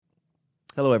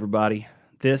Hello, everybody.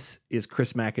 This is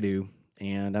Chris McAdoo,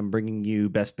 and I'm bringing you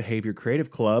Best Behavior Creative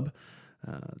Club.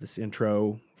 This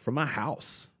intro from my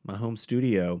house, my home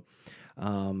studio,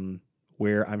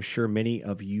 where I'm sure many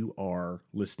of you are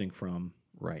listening from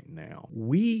right now.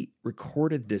 We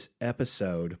recorded this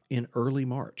episode in early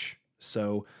March,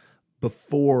 so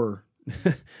before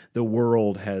the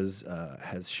world has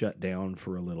shut down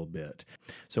for a little bit.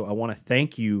 So I want to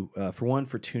thank you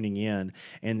for tuning in,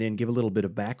 and then give a little bit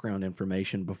of background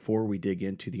information before we dig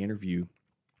into the interview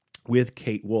with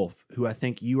Kate Wolf, who I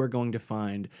think you are going to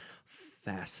find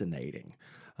fascinating.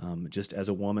 Just as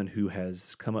a woman who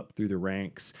has come up through the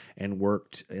ranks and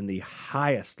worked in the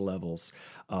highest levels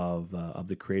of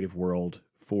the creative world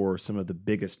for some of the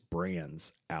biggest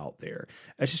brands out there.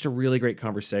 It's just a really great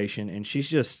conversation, and she's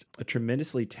just a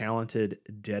tremendously talented,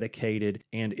 dedicated,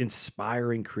 and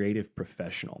inspiring creative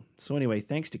professional. So anyway,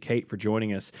 thanks to Kate for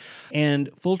joining us. And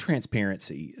full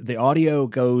transparency, the audio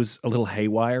goes a little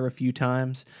haywire a few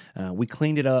times. We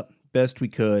cleaned it up best we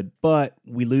could, but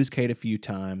we lose Kate a few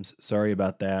times. Sorry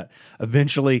about that.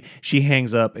 Eventually, she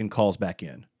hangs up and calls back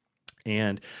in.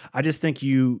 And I just think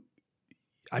you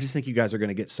guys are going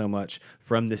to get so much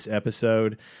from this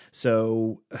episode.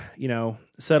 So,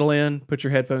 settle in, put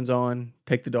your headphones on,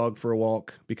 take the dog for a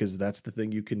walk, because that's the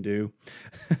thing you can do,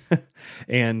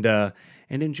 and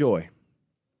enjoy.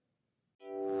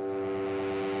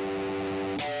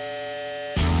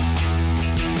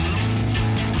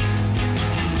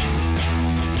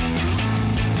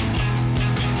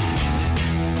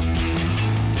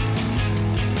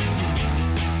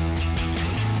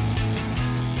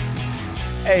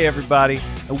 Hey everybody,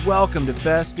 and welcome to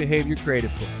Best Behavior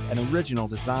Creative Club, an original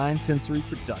Design Sensory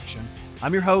production.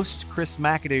 I'm your host, Chris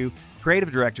McAdoo, Creative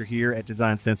Director here at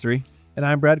Design Sensory. And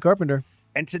I'm Brad Carpenter.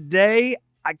 And today,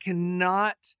 I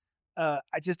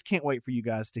just can't wait for you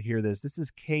guys to hear this. This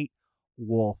is Kate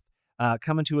Wolf,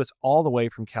 coming to us all the way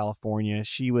from California.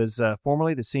 She was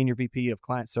formerly the Senior VP of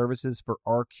Client Services for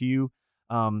RQ,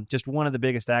 just one of the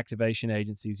biggest activation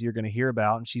agencies you're going to hear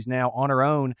about. And she's now on her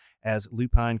own as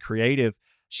Lupine Creative.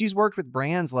 She's worked with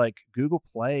brands like Google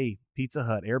Play, Pizza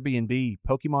Hut, Airbnb,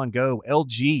 Pokemon Go,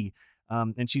 LG,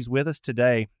 and she's with us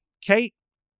today. Kate,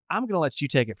 I'm going to let you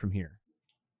take it from here.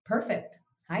 Perfect.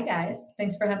 Hi, guys.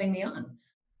 Thanks for having me on.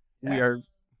 We are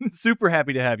super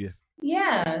happy to have you.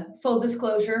 Yeah. Full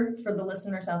disclosure for the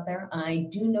listeners out there, I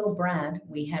do know Brad.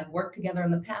 We had worked together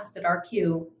in the past at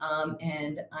RQ,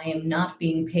 and I am not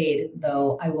being paid,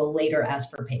 though I will later ask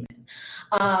for payment.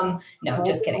 No,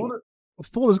 just kidding.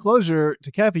 Full disclosure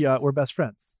to caveat, we're best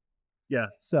friends. Yeah.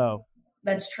 So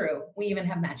that's true. We even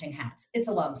have matching hats. It's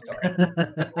a long story.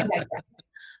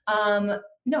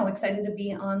 No, excited to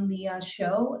be on the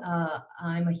show.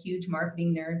 I'm a huge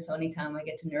marketing nerd, so anytime I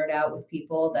get to nerd out with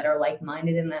people that are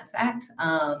like-minded in that fact,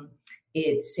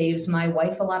 it saves my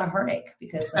wife a lot of heartache,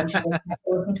 because then she doesn't have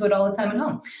to listen to it all the time at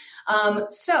home.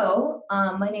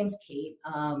 My name's Kate.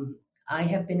 I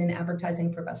have been in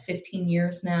advertising for about 15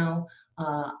 years now.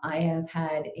 I have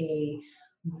had a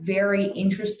very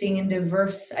interesting and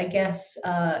diverse,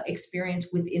 experience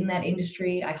within that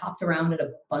industry. I hopped around at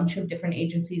a bunch of different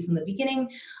agencies in the beginning.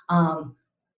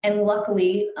 And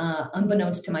luckily,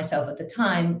 unbeknownst to myself at the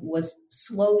time, was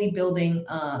slowly building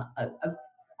a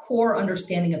core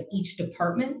understanding of each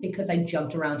department, because I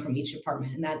jumped around from each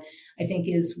department. And that, I think,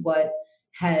 is what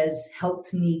has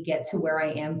helped me get to where I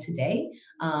am today,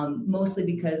 mostly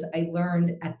because I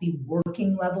learned at the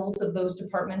working levels of those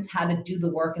departments how to do the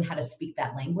work and how to speak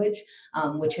that language,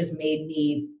 which has made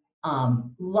me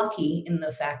lucky in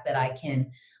the fact that I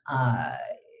can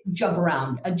jump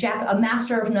around, a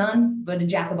master of none, but a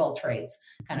jack of all trades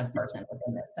kind of person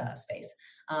within this space.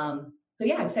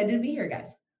 Excited to be here,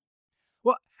 guys.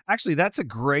 Actually, that's a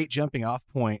great jumping off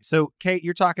point. So, Kate,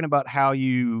 you're talking about how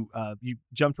you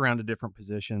jumped around to different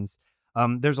positions.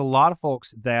 There's a lot of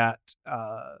folks that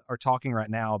are talking right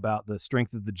now about the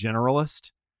strength of the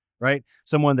generalist, right?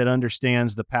 Someone that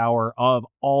understands the power of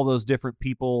all those different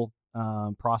people,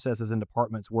 processes, and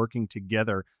departments working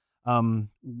together.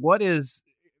 What is,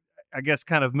 I guess,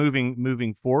 kind of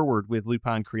moving forward with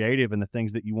Lupine Creative and the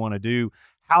things that you want to do?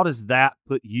 How does that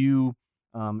put you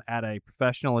at a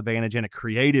professional advantage and a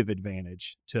creative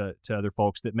advantage to other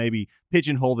folks that maybe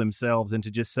pigeonhole themselves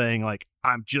into just saying, like,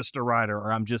 I'm just a writer,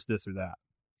 or I'm just this or that?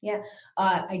 Yeah,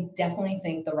 I definitely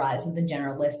think the rise of the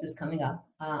generalist is coming up.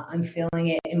 I'm feeling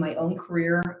it in my own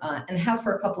career, and have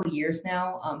for a couple of years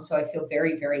now. So I feel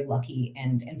very, very lucky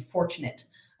and fortunate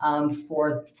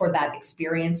for that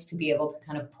experience to be able to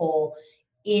kind of pull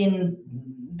in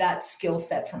that skill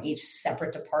set from each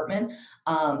separate department.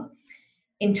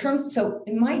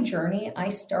 In my journey, I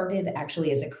started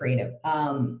actually as a creative.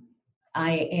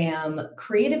 I am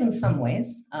creative in some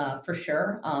ways, for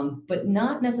sure, but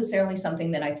not necessarily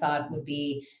something that I thought would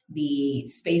be the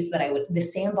space that the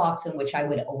sandbox in which I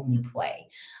would only play.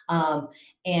 Um,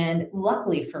 and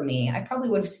luckily for me, I probably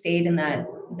would have stayed in that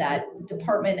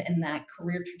department and that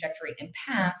career trajectory and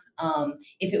path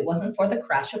if it wasn't for the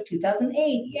crash of 2008.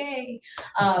 Yay!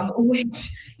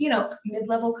 Which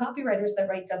mid-level copywriters that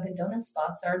write Dunkin' Donut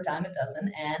spots are a dime a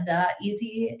dozen and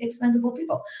easy, expendable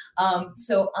people.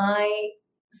 So I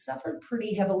suffered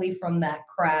pretty heavily from that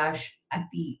crash at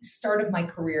the start of my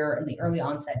career in the early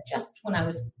onset, just when I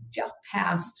was just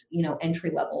past,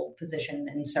 entry level position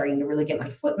and starting to really get my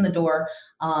foot in the door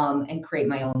and create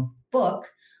my own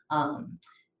book.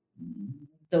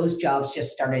 Those jobs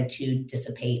just started to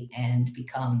dissipate and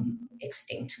become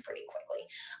extinct pretty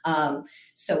quickly.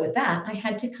 So with that, I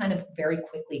had to kind of very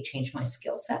quickly change my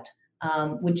skill set,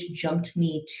 which jumped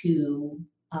me to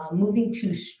moving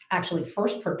to actually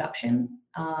first production.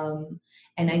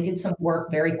 And I did some work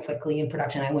very quickly in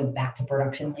production. I went back to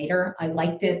production later. I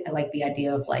liked it. I liked the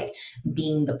idea of like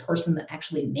being the person that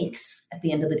actually makes at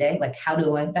the end of the day. Like,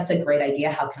 that's a great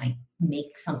idea. How can I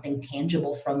make something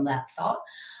tangible from that thought?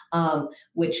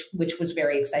 Which was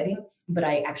very exciting. But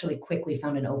I actually quickly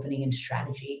found an opening in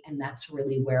strategy. And that's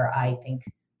really where I think,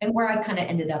 and where I kind of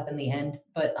ended up in the end.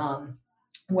 But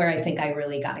where I think I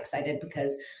really got excited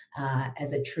because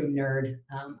as a true nerd,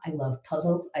 I love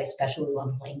puzzles. I especially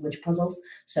love language puzzles.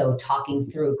 So talking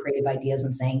through creative ideas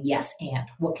and saying, yes, and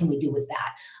what can we do with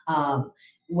that?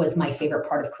 Was my favorite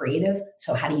part of creative.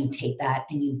 So how do you take that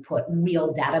and you put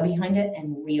real data behind it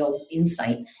and real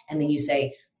insight? And then you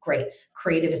say, great,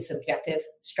 creative is subjective,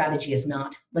 strategy is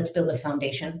not. Let's build a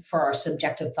foundation for our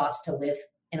subjective thoughts to live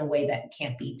in a way that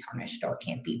can't be tarnished or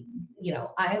can't be,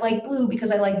 I like blue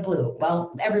because I like blue.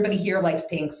 Well, everybody here likes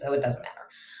pink, so it doesn't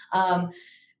matter.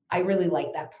 I really like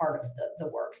that part of the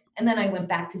work. And then I went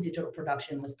back to digital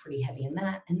production, was pretty heavy in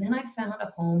that. And then I found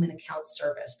a home in account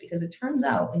service because it turns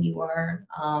out when you are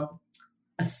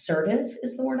assertive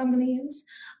is the word I'm going to use,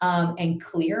 and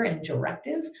clear and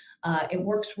directive, it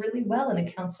works really well in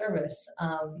account service.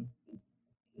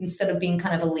 Instead of being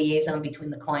kind of a liaison between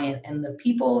the client and the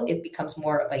people, it becomes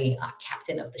more of a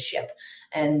captain of the ship.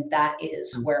 And that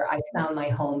is where I found my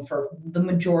home for the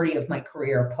majority of my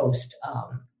career post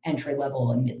entry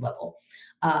level and mid-level.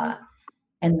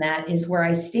 And that is where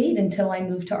I stayed until I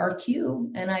moved to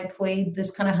RQ and I played this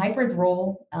kind of hybrid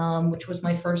role, which was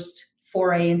my first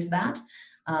foray into that.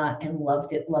 And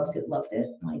loved it.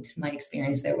 My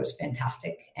experience there was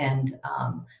fantastic. And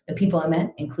the people I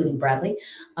met, including Bradley,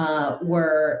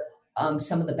 were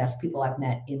some of the best people I've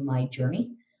met in my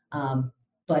journey.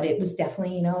 But it was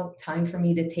definitely, time for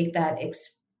me to take that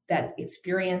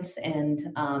experience and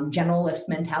generalist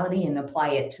mentality and apply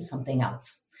it to something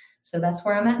else. So that's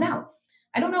where I'm at now.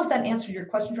 I don't know if that answered your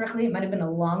question directly. It might have been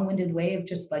a long-winded way of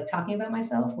just like talking about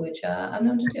myself, which I'm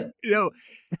known to do.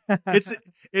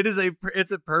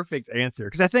 It's a perfect answer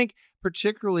because I think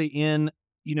particularly in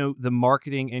the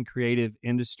marketing and creative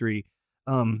industry,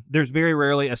 there's very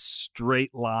rarely a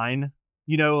straight line,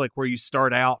 like where you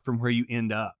start out from where you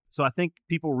end up. So I think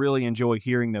people really enjoy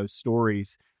hearing those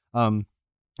stories, and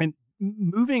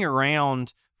moving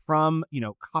around from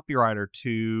copywriter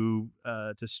to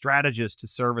strategist to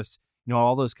service.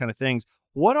 All those kind of things.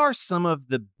 What are some of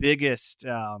the biggest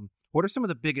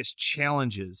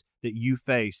challenges that you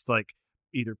faced, like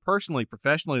either personally,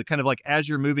 professionally, kind of like as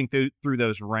you're moving through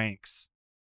those ranks?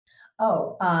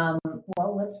 Well,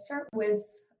 let's start with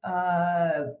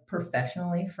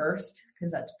professionally first,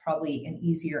 because that's probably an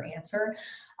easier answer.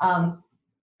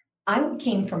 I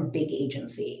came from big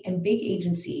agency, and big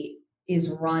agency is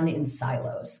run in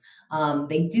silos.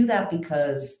 They do that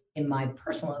because, in my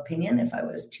personal opinion, if I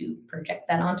was to project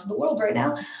that onto the world right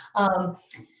now,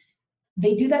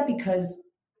 they do that because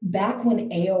back when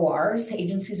AORs,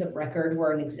 agencies of record,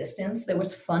 were in existence, there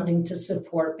was funding to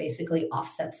support basically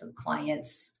offsets of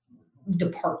clients'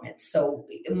 departments. So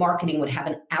marketing would have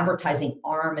an advertising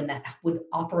arm and that would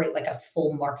operate like a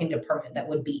full marketing department that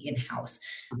would be in-house.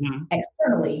 Mm-hmm.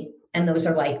 Externally. And those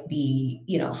are like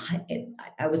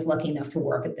I was lucky enough to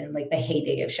work at them, like the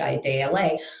heyday of Chiat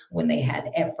LA, when they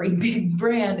had every big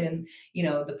brand and,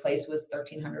 the place was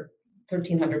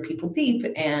 1,300 people deep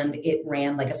and it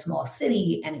ran like a small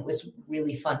city and it was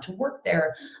really fun to work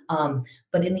there.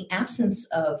 But in the absence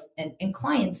of, and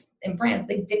clients and brands,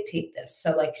 they dictate this.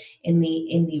 So like in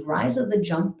the rise of the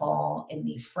jump ball, in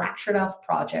the fractured off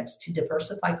projects to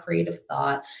diversify creative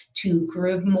thought, to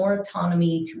give more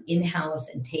autonomy to in-house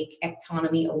and take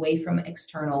autonomy away from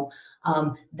external,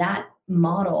 that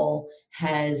model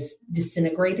has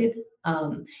disintegrated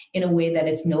in a way that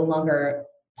it's no longer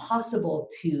possible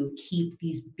to keep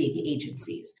these big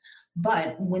agencies.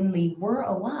 But when we were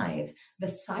alive, the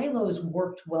silos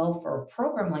worked well for a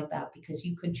program like that because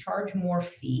you could charge more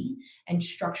fee and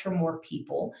structure more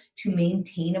people to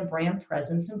maintain a brand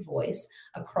presence and voice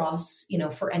across,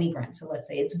 for any brand. So let's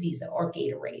say it's Visa or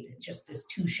Gatorade, just as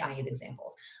two Chiat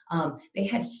examples. They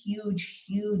had huge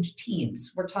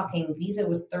teams. We're talking Visa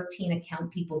was 13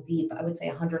 account people deep. I would say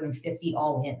 150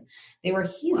 all in. They were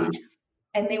huge. Wow.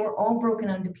 And they were all broken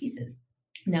into pieces.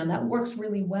 Now, that works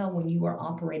really well when you are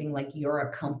operating like you're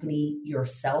a company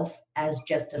yourself as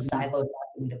just a siloed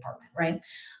marketing department, right?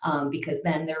 Because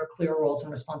then there are clear roles and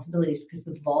responsibilities because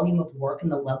the volume of work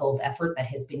and the level of effort that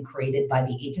has been created by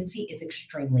the agency is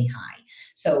extremely high.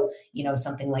 So,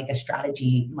 something like a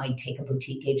strategy might take a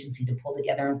boutique agency to pull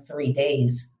together in 3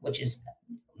 days, which is,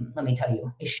 let me tell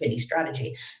you, a shitty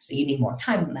strategy. So you need more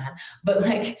time than that. But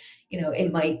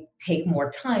it might take more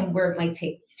time where it might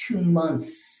take 2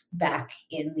 months back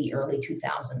in the early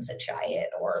 2000s at Chiat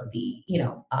or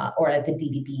or at the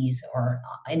DDBs or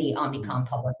any Omnicom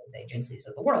publicist agencies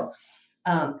of the world.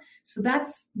 So that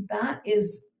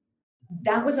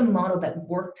was a model that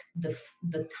worked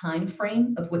the time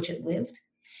frame of which it lived.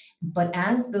 But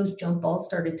as those jump balls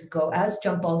started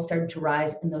to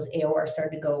rise and those AOR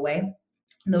started to go away,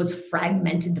 those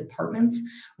fragmented departments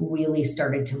really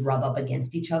started to rub up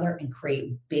against each other and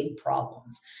create big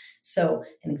problems. So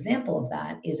an example of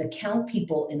that is account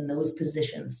people in those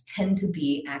positions tend to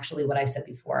be actually what I said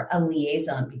before, a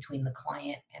liaison between the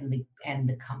client and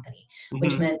the company,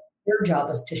 which meant their job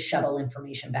was to shuttle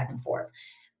information back and forth.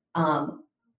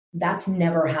 That's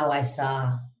never how I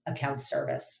saw account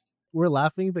service. We're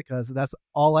laughing because that's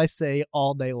all I say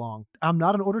all day long. I'm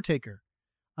not an order taker.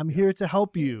 I'm here to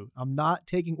help you. I'm not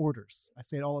taking orders. I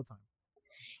say it all the time.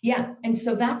 Yeah. And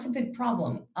so that's a big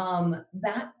problem.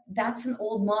 That's an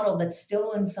old model that's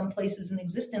still in some places in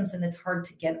existence and it's hard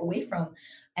to get away from.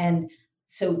 And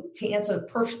so to answer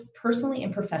personally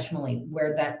and professionally,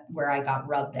 where I got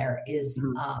rubbed there is,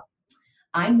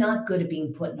 I'm not good at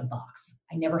being put in a box.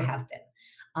 I never have been.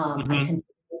 I tend to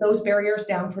those barriers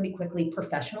down pretty quickly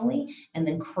professionally and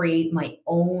then create my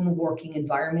own working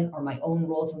environment or my own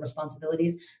roles and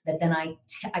responsibilities that then I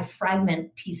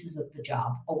fragment pieces of the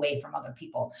job away from other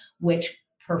people, which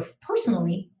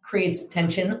personally creates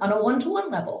tension on a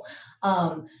one-to-one level.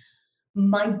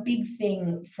 My big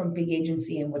thing from big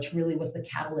agency, and which really was the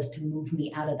catalyst to move me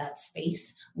out of that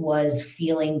space, was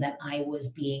feeling that I was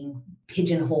being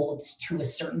pigeonholed to a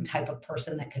certain type of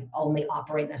person that could only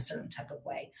operate in a certain type of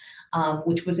way,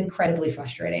 which was incredibly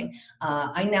frustrating.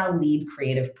 I now lead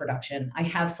creative production. I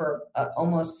have for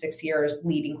almost 6 years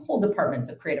leading whole departments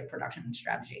of creative production and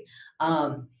strategy.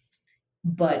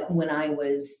 But when I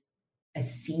was a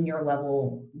senior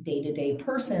level day-to-day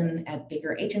person at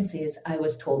bigger agencies, I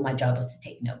was told my job was to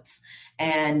take notes.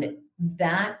 And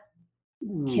that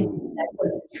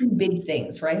was two big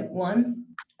things, right? One,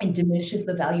 it diminishes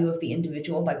the value of the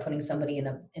individual by putting somebody in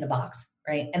a box,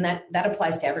 right? And that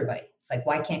applies to everybody. It's like,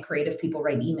 why can't creative people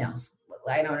write emails?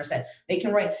 I don't understand. They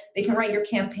can write your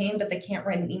campaign, but they can't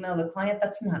write an email to the client.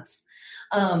 That's nuts.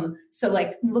 So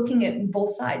like looking at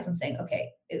both sides and saying, okay,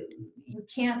 you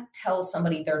can't tell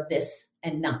somebody they're this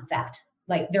and not that.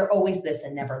 Like they're always this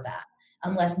and never that,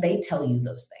 unless they tell you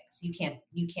those things.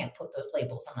 You can't put those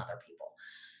labels on other people.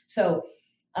 So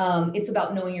it's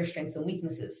about knowing your strengths and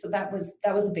weaknesses. So that was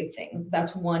a big thing.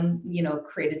 That's one,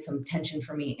 created some tension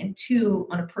for me. And two,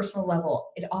 on a personal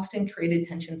level, it often created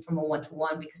tension from a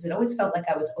one-to-one because it always felt like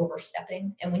I was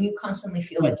overstepping. And when you constantly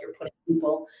feel like you're putting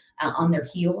people on their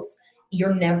heels,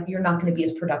 you're not going to be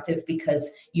as productive because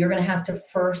you're going to have to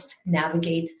first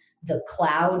navigate the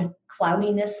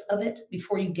cloudiness of it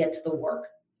before you get to the work.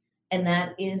 And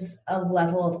that is a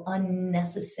level of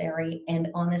unnecessary and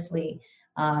honestly,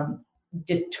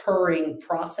 deterring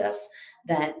process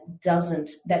that does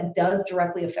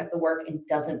directly affect the work and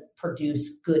doesn't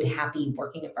produce good, happy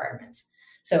working environments.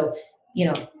 So,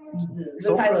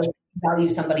 the silos value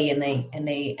somebody and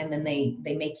then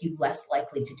they make you less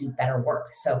likely to do better work.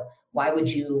 So why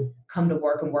would you come to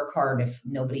work and work hard if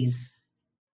nobody's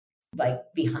like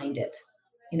behind it,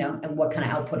 and what kind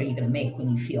of output are you going to make when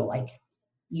you feel like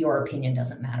your opinion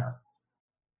doesn't matter?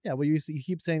 Yeah. Well, you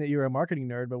keep saying that you're a marketing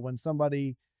nerd, but when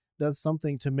somebody does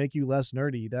something to make you less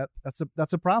nerdy,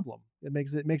 that's a problem. It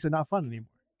makes it not fun anymore.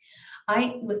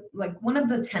 One of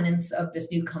the tenets of this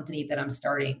new company that I'm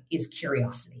starting is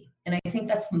curiosity. And I think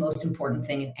that's the most important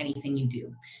thing in anything you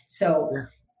do. So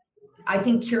I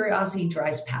think curiosity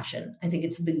drives passion. I think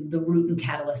it's the root and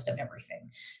catalyst of everything.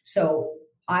 So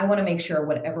I want to make sure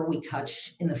whatever we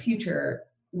touch in the future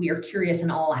we are curious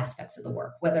in all aspects of the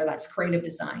work, whether that's creative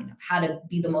design, how to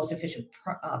be the most efficient,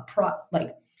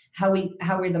 how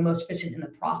we're the most efficient in the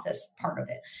process part of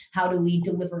it. How do we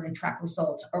deliver and track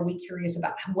results? Are we curious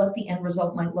about what the end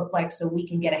result might look like so we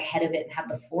can get ahead of it and have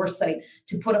the foresight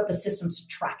to put up the systems to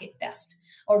track it best?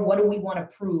 Or what do we want to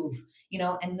prove?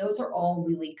 And those are all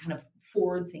really kind of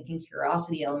forward-thinking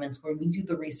curiosity elements where we do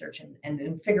the research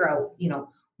and figure out,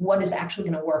 what is actually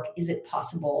going to work? Is it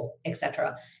possible, et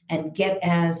cetera, and get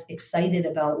as excited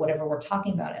about whatever we're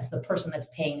talking about as the person that's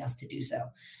paying us to do so.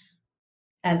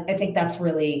 And I think that's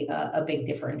really a big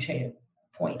differentiating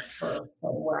point for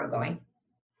where I'm going.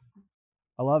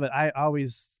 I love it. I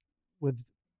always, with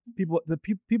people,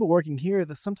 people working here,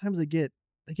 that sometimes they get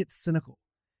cynical,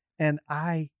 and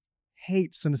I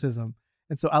hate cynicism.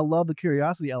 And so I love the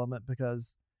curiosity element,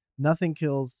 because nothing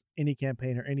kills any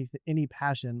campaign or any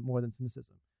passion more than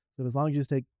cynicism. So as long as you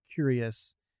stay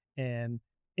curious and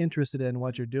interested in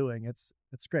what you're doing, it's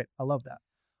great. I love that.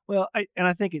 Well,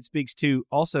 I think it speaks to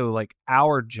also like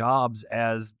our jobs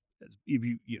as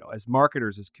as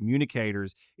marketers, as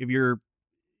communicators. If you're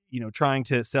trying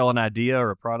to sell an idea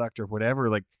or a product or whatever,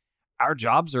 like our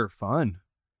jobs are fun,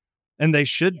 and they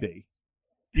should be.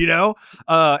 And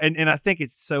I think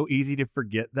it's so easy to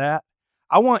forget that.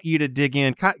 I want you to dig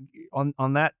in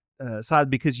on that side,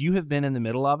 because you have been in the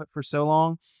middle of it for so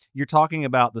long. You're talking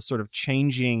about the sort of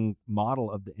changing model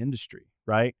of the industry,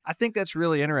 right? I think that's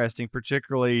really interesting,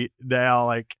 particularly now,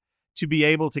 like to be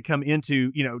able to come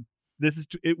into,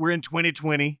 we're in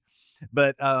 2020,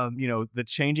 but the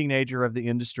changing nature of the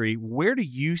industry. Where do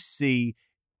you see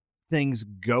things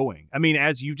going? I mean,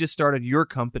 as you just started your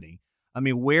company, I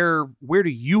mean, where do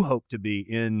you hope to be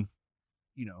in,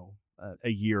 a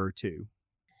year or two?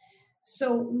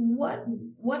 So what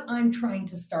I'm trying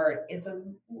to start is a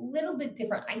little bit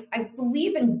different. I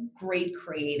believe in great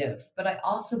creative, but I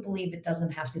also believe it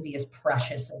doesn't have to be as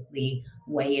precious as the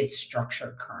way it's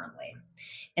structured currently.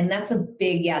 And that's a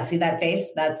big, see that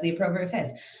face? That's the appropriate face.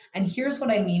 And here's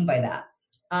what I mean by that.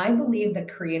 I believe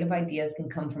that creative ideas can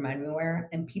come from anywhere,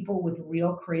 and people with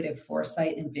real creative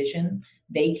foresight and vision,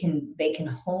 they can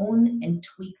hone and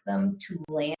tweak them to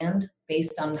land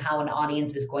based on how an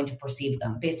audience is going to perceive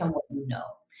them, based on what you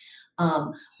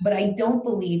know. But I don't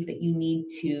believe that you need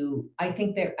to. I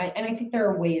think there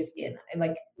are ways in.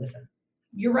 Listen,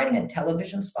 you're writing a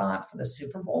television spot for the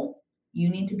Super Bowl. You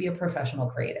need to be a professional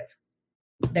creative.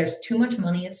 There's too much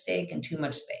money at stake and too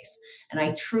much space. And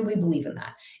I truly believe in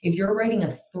that. If you're writing a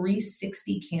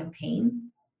 360 campaign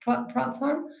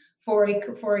platform for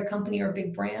a company or a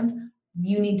big brand,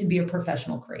 you need to be a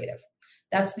professional creative.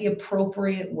 That's the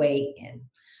appropriate way in.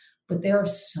 But there are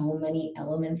so many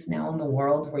elements now in the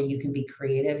world where you can be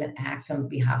creative and act on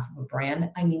behalf of a brand.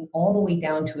 I mean, all the way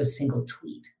down to a single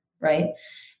tweet, right?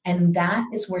 And that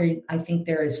is where I think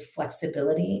there is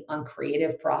flexibility on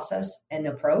creative process and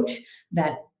approach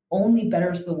that only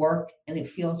betters the work, and it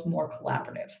feels more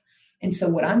collaborative. And so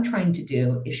what I'm trying to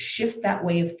do is shift that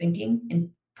way of thinking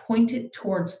and point it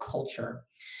towards culture.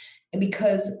 And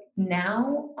because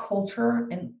now culture,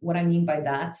 and what I mean by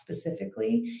that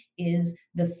specifically, is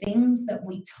the things that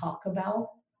we talk about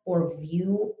or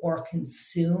view or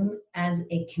consume as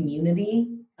a community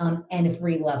on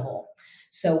every level.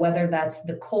 So whether that's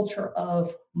the culture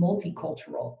of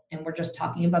multicultural, and we're just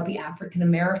talking about the African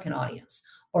American audience,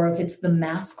 or if it's the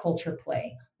mass culture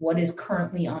play, what is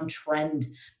currently on trend.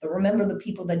 But remember, the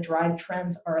people that drive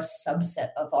trends are a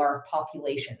subset of our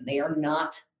population. They are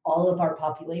not all of our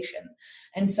population.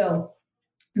 And so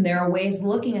there are ways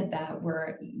looking at that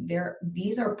where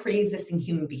these are pre-existing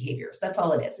human behaviors. That's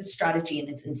all it is. It's strategy and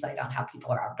it's insight on how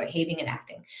people are behaving and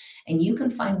acting. And you can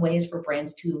find ways for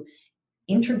brands to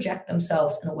interject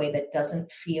themselves in a way that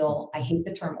doesn't feel, I hate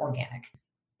the term organic.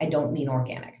 I don't mean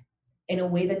organic. In a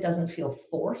way that doesn't feel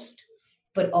forced,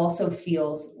 but also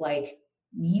feels like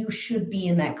you should be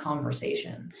in that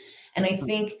conversation. And I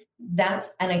think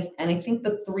I think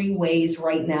the three ways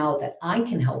right now that I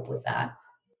can help with that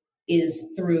is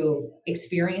through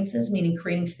experiences, meaning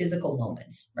creating physical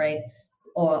moments, right?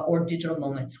 Or digital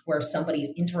moments where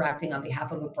somebody's interacting on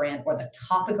behalf of a brand, or the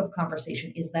topic of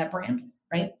conversation is that brand,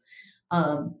 right?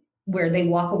 Where they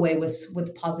walk away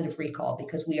with positive recall,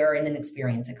 because we are in an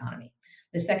experience economy.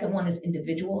 The second one is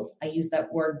individuals. I use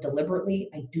that word deliberately.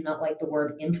 I do not like the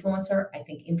word influencer. I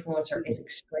think influencer is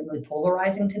extremely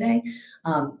polarizing today.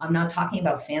 I'm not talking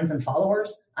about fans and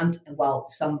followers. While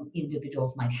some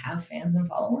individuals might have fans and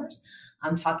followers,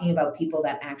 I'm talking about people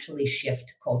that actually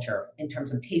shift culture in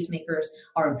terms of tastemakers,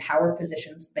 are in power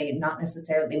positions. They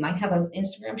might have an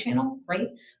Instagram channel, right?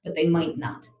 But they might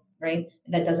not. right?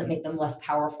 That doesn't make them less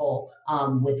powerful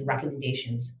with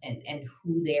recommendations and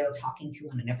who they are talking to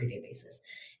on an everyday basis.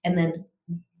 And then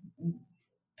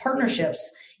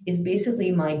partnerships is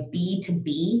basically my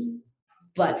B2B,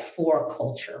 but for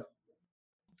culture.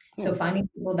 So finding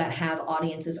people that have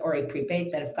audiences already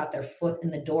pre-baked, that have got their foot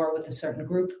in the door with a certain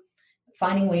group,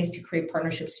 finding ways to create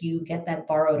partnerships so you get that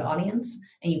borrowed audience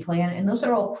and you plan. And those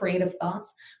are all creative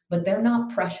thoughts, but they're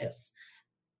not precious.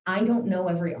 I don't know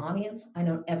every audience. I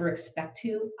don't ever expect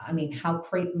to. I mean,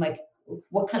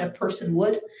 what kind of person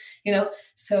would,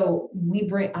 So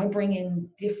I bring in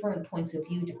different points of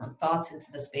view, different thoughts into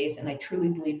the space. And I truly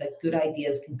believe that good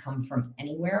ideas can come from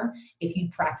anywhere if you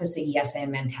practice a yes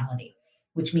and mentality,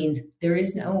 which means there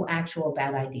is no actual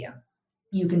bad idea.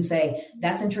 You can say,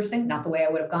 that's interesting, not the way I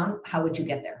would have gone. How would you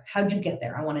get there? How'd you get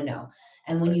there? I want to know.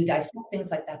 And when you dissect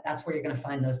things like that, that's where you're going to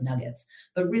find those nuggets.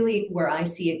 But really where I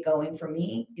see it going for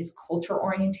me is culture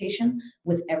orientation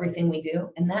with everything we do.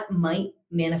 And that might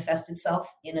manifest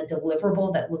itself in a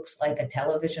deliverable that looks like a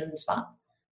television spot,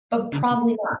 but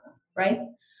probably not, right?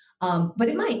 But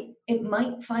it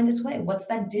might find its way. What's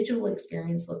that digital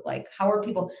experience look like? How are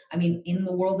people, in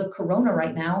the world of Corona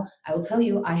right now, I will tell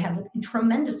you, I have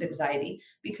tremendous anxiety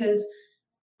because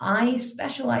I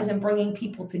specialize in bringing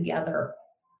people together,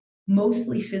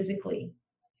 mostly physically.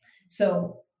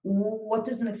 So what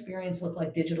does an experience look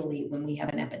like digitally when we have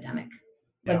an epidemic?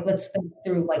 Like, let's think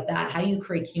through like that. How do you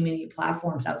create community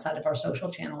platforms outside of our social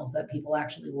channels that people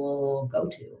actually will go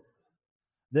to?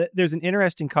 There's an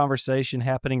interesting conversation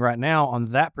happening right now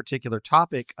on that particular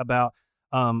topic about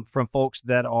from folks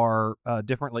that are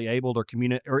differently abled or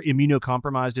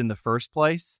immunocompromised in the first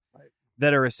place, right,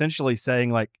 that are essentially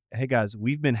saying like, hey guys,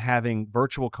 we've been having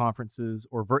virtual conferences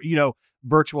or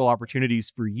virtual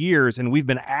opportunities for years, and we've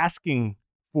been asking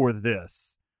for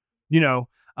this,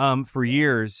 for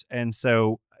years. And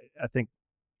so I think,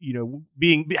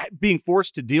 being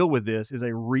forced to deal with this is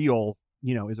a real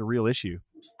issue.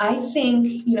 I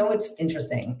think, what's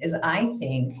interesting is I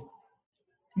think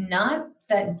not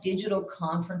that digital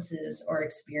conferences or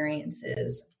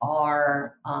experiences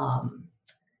are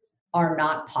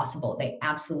not possible. They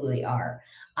absolutely are.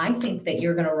 I think that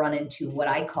you're going to run into what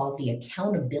I call the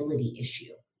accountability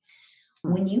issue.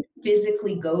 When you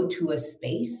physically go to a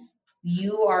space,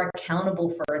 you are accountable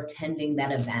for attending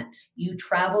that event. You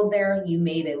traveled there, you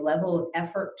made a level of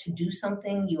effort to do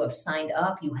something, you have signed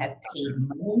up, you have paid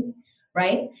money,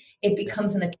 right? It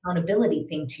becomes an accountability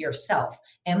thing to yourself.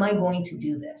 Am I going to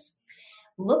do this?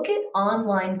 Look at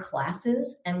online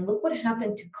classes and look what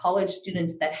happened to college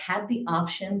students that had the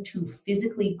option to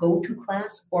physically go to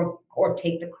class or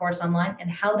take the course online and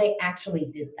how they actually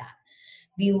did that.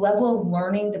 The level of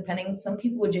learning, some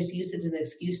people would just use it as an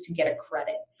excuse to get a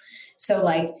credit. So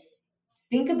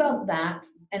think about that.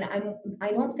 And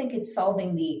I don't think it's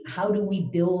solving how do we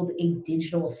build a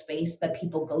digital space that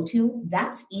people go to?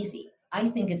 That's easy. I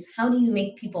think it's how do you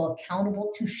make people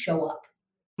accountable to show up?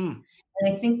 And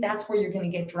I think that's where you're going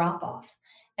to get drop off.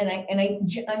 And I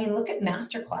mean, look at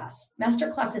Masterclass.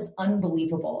 Masterclass is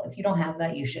unbelievable. If you don't have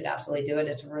that, you should absolutely do it.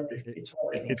 It's really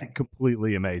amazing. It's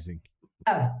completely amazing.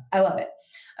 I love it.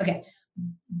 Okay.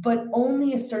 But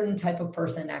only a certain type of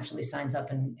person actually signs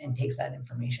up and takes that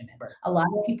information in. Right. A lot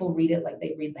of people read it like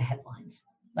they read the headlines.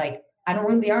 Like, I don't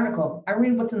read the article. I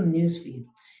read what's in the news feed.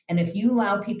 And if you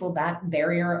allow people that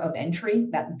barrier of entry,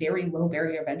 that very low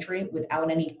barrier of entry without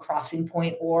any crossing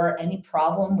point or any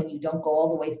problem when you don't go all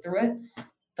the way through it,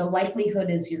 the likelihood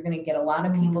is you're going to get a lot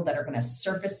of people that are going to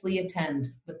surfacely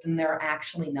attend, but then they're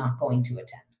actually not going to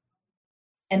attend.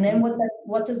 And then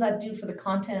what does that do for the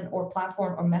content or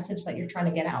platform or message that you're trying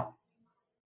to get out?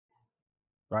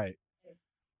 Right.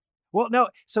 Well, no.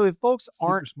 So if folks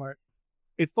aren't smart,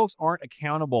 if folks aren't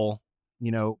accountable,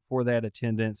 for that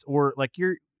attendance, or like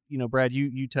Brad,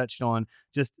 you touched on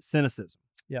just cynicism.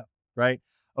 Yeah. Right.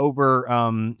 Over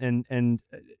and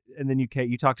then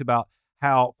you talked about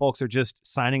how folks are just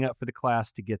signing up for the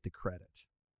class to get the credit,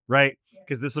 right?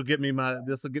 Because this will get me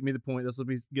the point. This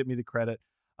will get me the credit.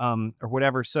 Or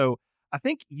whatever. So I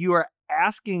think you are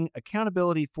asking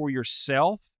accountability for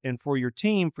yourself and for your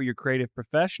team, for your creative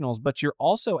professionals, but you're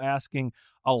also asking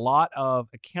a lot of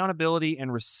accountability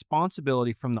and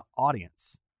responsibility from the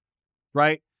audience,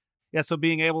 right? Yeah. So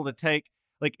being able to take,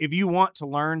 like, if you want to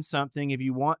learn something, if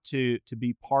you want to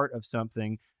be part of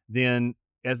something, then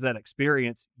as that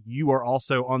experience, you are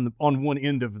also on one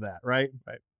end of that, right?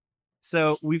 Right.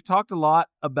 So we've talked a lot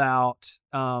about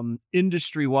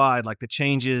industry-wide, like the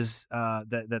changes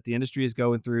that the industry is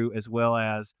going through, as well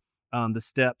as the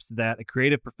steps that a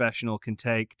creative professional can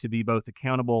take to be both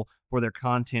accountable for their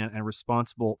content and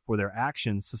responsible for their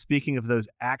actions. So speaking of those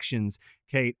actions,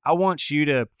 Kate, I want you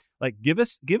to Like, give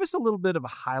us a little bit of a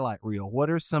highlight reel. What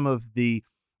are some of the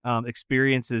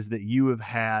experiences that you have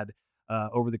had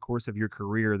over the course of your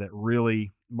career that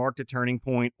really marked a turning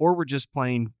point, or were just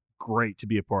plain great to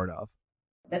be a part of?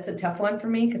 That's a tough one for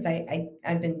me because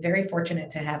I've been very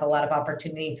fortunate to have a lot of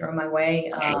opportunity thrown my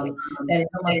way that is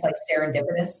almost like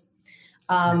serendipitous.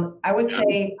 I would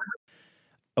say.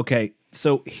 Okay,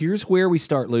 so here's where we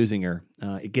start losing her.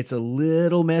 It gets a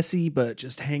little messy, but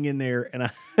just hang in there, and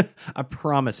I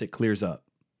promise it clears up.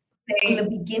 In the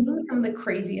beginning, some of the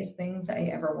craziest things I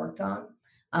ever worked on.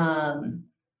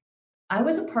 I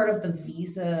was a part of the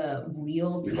Visa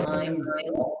real-time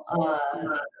rail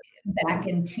back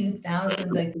in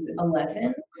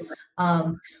 2011,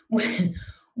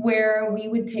 where we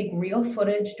would take real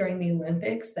footage during the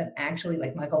Olympics that actually,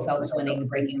 like Michael Phelps winning,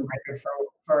 breaking a record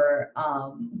for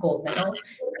gold medals,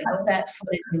 cut that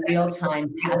footage in real time,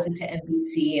 pass it to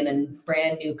NBC in a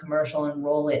brand new commercial, and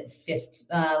roll it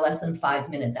less than 5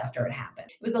 minutes after it happened.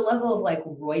 It was a level of like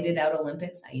roided out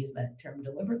Olympics. I use that term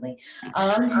deliberately.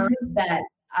 That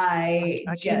I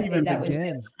can't even that begin. was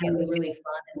just really, really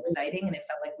fun and exciting, and it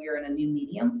felt like we were in a new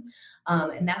medium.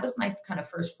 And that was my kind of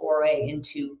first foray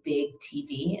into big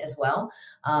TV as well.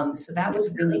 So that was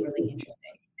really, really interesting.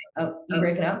 Oh, you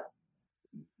break it up?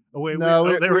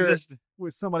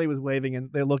 Somebody was waving and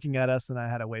they're looking at us, and I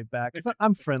had to wave back.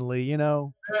 I'm friendly, you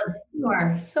know. You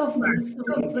are so fun. It's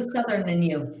the Southern in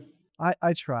you.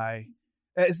 I try.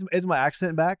 Is my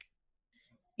accent back?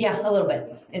 Yeah, a little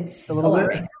bit. It's a little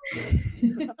bit.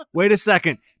 Wait a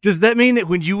second. Does that mean that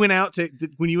when you went out to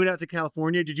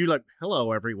California, did you like,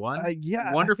 hello everyone?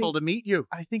 Yeah, wonderful to meet you.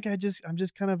 I think I'm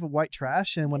just kind of a white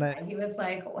trash, and when he was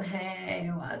like, hey,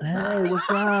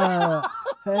 what's up?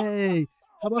 Hey,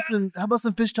 how about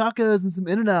some fish tacos and some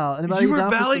In-N-Out? Anybody down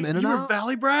for some In-N-Out? You were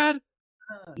Valley Brad?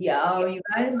 Yo, you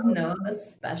guys know the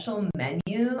special menu?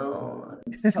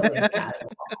 It's totally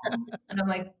casual. And I'm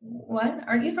like, what?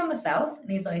 Aren't you from the South?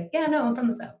 And he's like, yeah, no, I'm from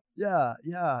the South.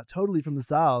 Yeah, totally from the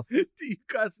South. Do you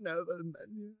guys know the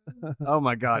menu? Oh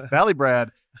my God, Valley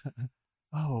Brad.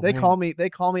 Oh, they call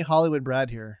me Hollywood Brad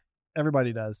here.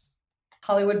 Everybody does.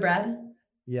 Hollywood Brad?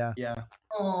 Yeah.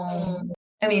 Oh,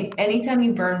 I mean, anytime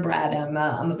you burn Brad, I'm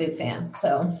a big fan.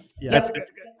 So yeah,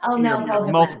 I'll now call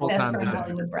him multiple Brad. times Best friend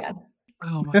Hollywood Brad.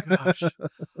 Oh my gosh.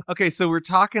 Okay, so we're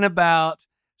talking about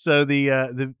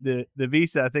the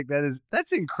Visa. I think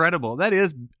that's incredible. That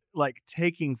is like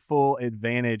taking full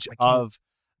advantage of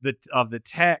the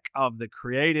tech, of the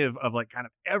creative, of like kind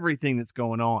of everything that's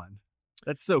going on.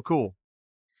 That's so cool.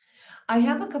 I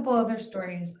have a couple other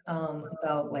stories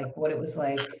about like what it was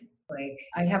like. Like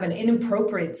I have an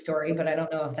inappropriate story, but I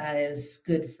don't know if that is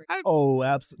good for you. Oh,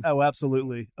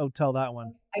 absolutely. Oh, tell that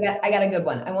one. I got a good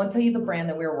one. I won't tell you the brand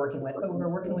that we were working with, but we were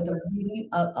working with a really,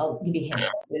 I'll give you a hint.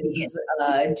 This is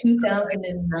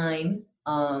 2009.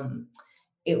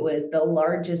 It was the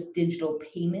largest digital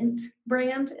payment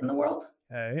brand in the world.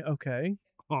 Okay.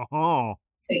 Oh.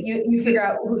 So you figure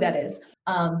out who that is.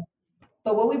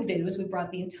 But what we did was we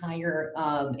brought the entire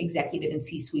executive and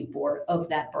C-suite board of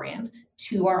that brand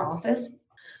to our office.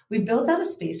 We built out a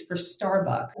space for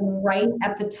Starbucks right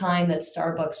at the time that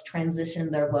Starbucks transitioned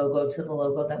their logo to the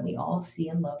logo that we all see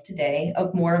and love today,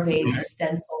 of more of a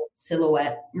stencil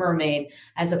silhouette mermaid,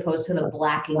 as opposed to the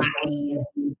black and green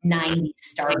 90s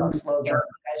Starbucks logo. You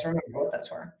guys remember what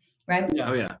those were, right?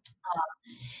 Oh, yeah.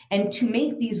 And to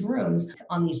make these rooms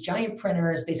on these giant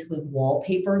printers, basically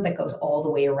wallpaper that goes all the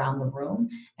way around the room.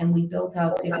 And we built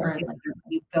out we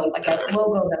built like a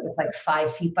logo that was like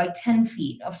 5 feet by 10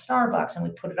 feet of Starbucks, and we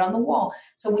put it on the wall.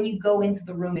 So when you go into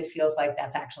the room, it feels like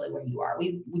that's actually where you are.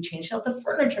 We changed out the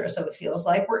furniture so it feels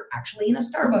like we're actually in a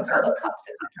Starbucks, all the cups,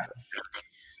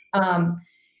 etc.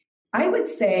 I would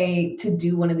say to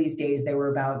do one of these days, there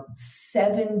were about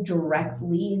 7 direct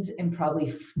leads and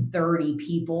probably 30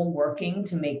 people working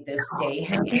to make this day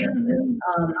happen.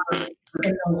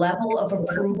 And the level of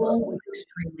approval was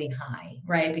extremely high,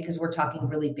 right? Because we're talking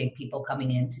really big people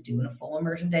coming in to do a full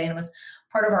immersion day, and it was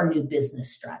part of our new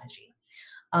business strategy.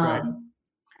 Right.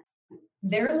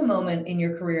 There's a moment in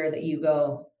your career that you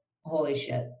go, holy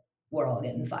shit, we're all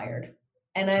getting fired.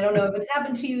 And I don't know if it's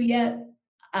happened to you yet.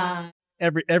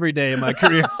 Every day in my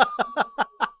career.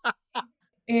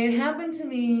 It happened to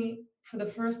me for the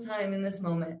first time in this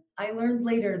moment. I learned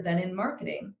later that in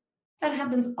marketing, that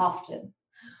happens often.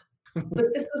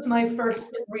 But this was my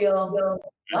first real,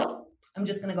 well, I'm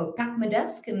just going to go pack my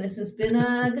desk, and this has been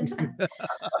a good time.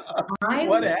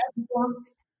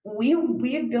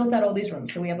 We had built out all these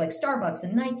rooms. So we have like Starbucks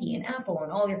and Nike and Apple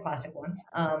and all your classic ones.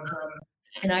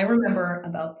 And I remember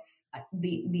about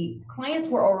the clients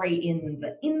were already in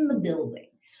the building,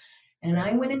 and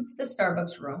I went into the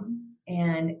Starbucks room,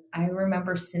 And I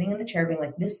remember sitting in the chair being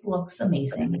like, this looks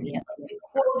amazing. We had like big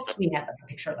quotes. We had the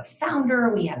picture of the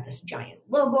founder. We had this giant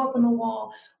logo up on the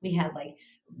wall. We had like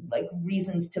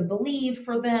reasons to believe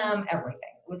for them, everything.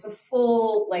 It was a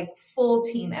full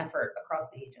team effort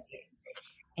across the agency.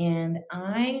 And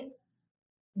I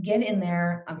get in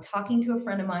there. I'm talking to a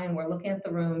friend of mine. We're looking at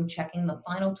the room, checking the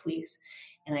final tweaks.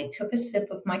 And I took a sip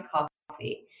of my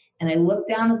coffee and I looked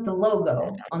down at the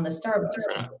logo on the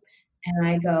Starbucks cup and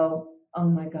I go, oh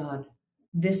my God,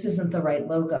 this isn't the right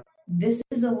logo. This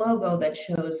is a logo that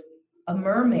shows a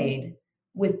mermaid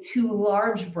with two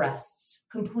large breasts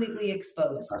completely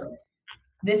exposed.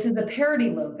 This is a parody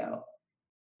logo.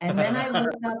 And then I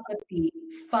looked up at the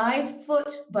 5 foot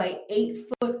by 8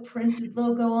 foot printed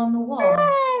logo on the wall.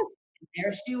 And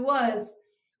there she was,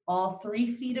 all 3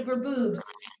 feet of her boobs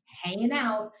hanging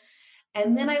out.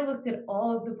 And then I looked at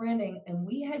all of the branding, and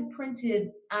we had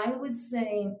printed, I would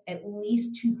say, at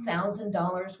least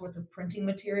 $2,000 worth of printing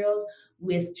materials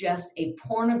with just a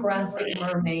pornographic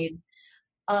mermaid.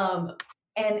 And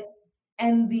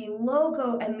the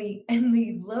logo the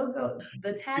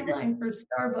tagline for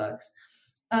Starbucks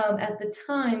at the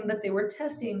time that they were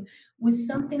testing was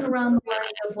something around the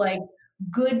lines of like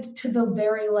good to the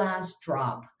very last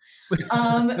drop, which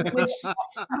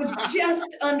was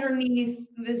just underneath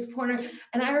this corner.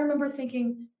 And I remember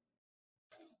thinking,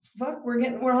 fuck,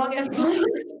 we're all getting fired.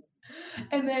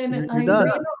 And then I ran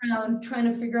around trying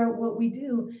to figure out what we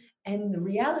do. And the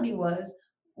reality was,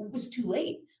 it was too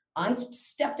late. I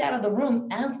stepped out of the room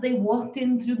as they walked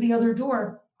in through the other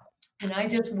door. And I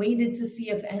just waited to see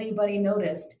if anybody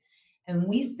noticed. And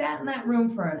we sat in that room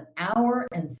for an hour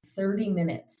and 30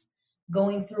 minutes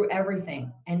going through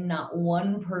everything. And not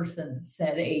one person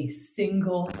said a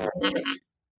single thing.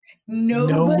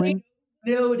 Nobody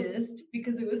noticed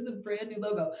because it was the brand new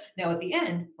logo. Now, at the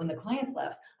end, when the clients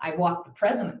left, I walked the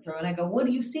president through and I go, what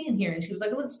do you see in here? And she was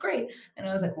like, it looks great. And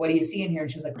I was like, what do you see in here? And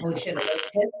she was like, holy shit, are those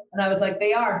tits? And I was like,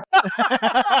 they are.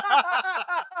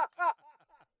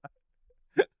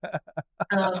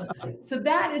 So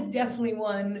that is definitely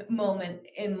one moment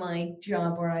in my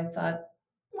job where I thought,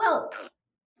 well,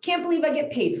 can't believe I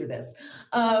get paid for this.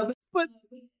 But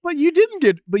you didn't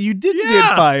get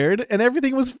fired, and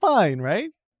everything was fine,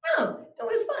 right? No, it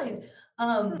was fine.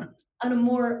 On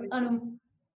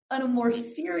a more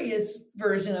serious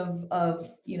version of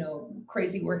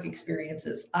crazy work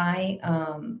experiences,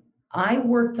 I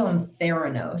worked on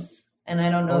Theranos, and I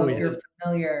don't know if you're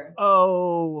familiar.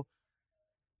 Oh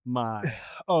my!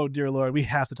 Oh dear Lord, we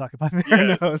have to talk about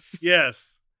Theranos.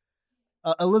 Yes.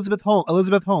 Elizabeth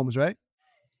Holmes, right?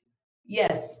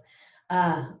 Yes,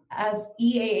 as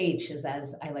EAH is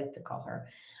as I like to call her.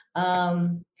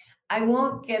 I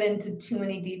won't get into too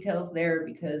many details there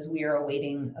because we are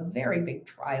awaiting a very big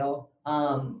trial.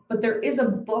 But there is a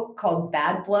book called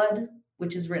Bad Blood,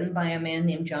 which is written by a man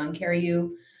named John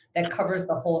Carreyrou that covers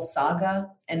the whole saga,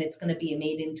 and it's going to be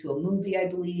made into a movie, I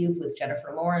believe, with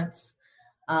Jennifer Lawrence.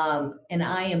 And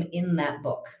I am in that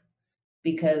book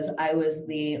because I was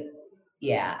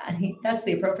that's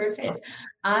the appropriate face.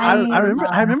 I remember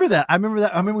that. I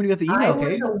remember when you got the email. I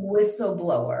was a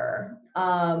whistleblower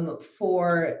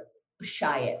for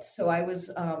Chiat. So I was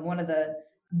one of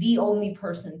the only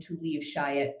person to leave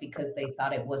Chiat because they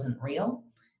thought it wasn't real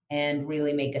and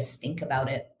really make a stink about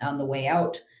it on the way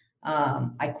out.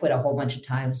 I quit a whole bunch of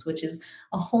times, which is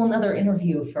a whole nother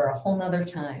interview for a whole nother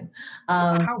time.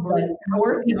 But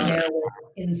working there was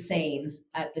insane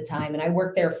at the time. And I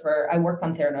worked on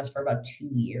Theranos for about 2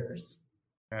 years.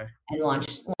 Okay. And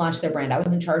launched their brand. I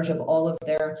was in charge of all of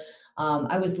their,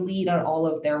 I was lead on all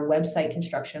of their website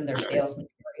construction, their sales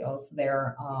materials,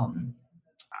 their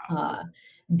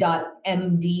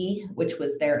 .md, which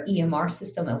was their EMR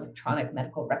system, electronic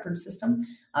medical record system,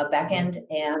 backend,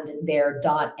 and their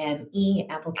 .me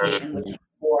application, which is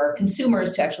for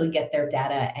consumers to actually get their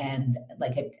data and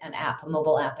like an app, a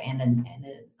mobile app, and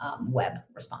a web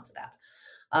responsive app.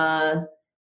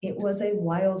 It was a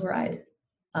wild ride.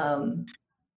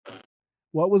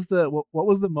 What was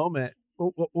the moment?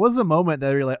 What was the moment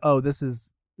that you're like, oh, this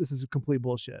is complete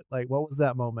bullshit? Like, what was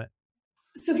that moment?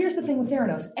 So here's the thing with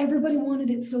Theranos. Everybody wanted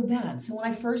it so bad. So when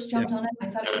I first jumped on it, I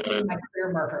thought it was going to be my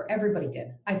career marker. Everybody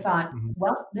did. I thought,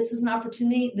 well, this is an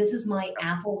opportunity. This is my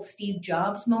Apple Steve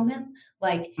Jobs moment.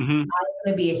 Like, I'm going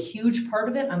to be a huge part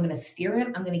of it. I'm going to steer it.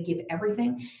 I'm going to give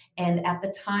everything. And at the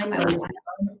time, I was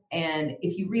young. And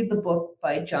if you read the book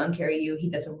by John Carreyrou, he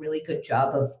does a really good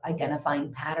job of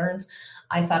identifying patterns.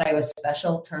 I thought I was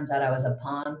special. Turns out I was a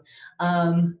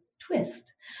pawn.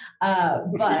 Twist.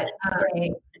 But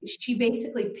she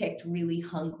basically picked really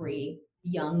hungry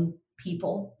young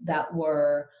people that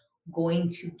were going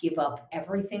to give up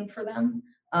everything for them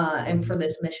and for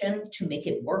this mission to make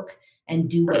it work and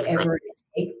do whatever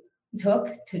took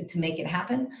to make it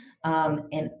happen.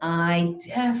 And I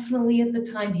definitely at the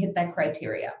time hit that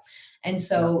criteria. And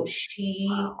so she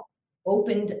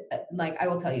opened, like, I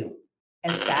will tell you,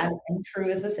 as sad and true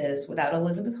as this is, without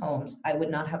Elizabeth Holmes, I would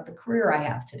not have the career I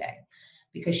have today,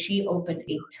 because she opened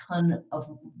a ton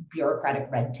of bureaucratic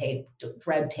red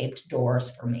taped doors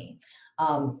for me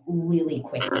really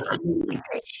quickly.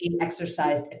 She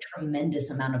exercised a tremendous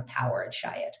amount of power at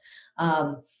Chiat.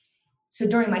 So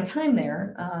during my time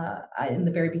there, in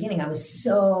the very beginning, I was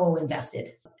so invested.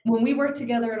 When we worked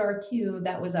together at RQ,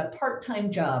 that was a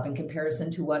part-time job in comparison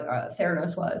to what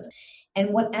Theranos was.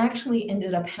 And what actually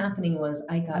ended up happening was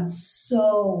I got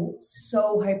so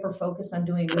hyper-focused on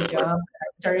doing a good job, I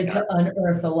started to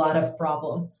unearth a lot of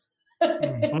problems.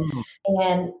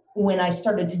 And when I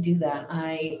started to do that,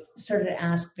 I started to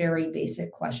ask very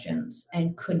basic questions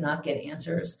and could not get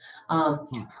answers.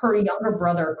 Her younger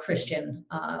brother, Christian,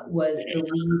 was the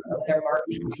lead of their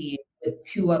marketing team with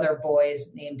two other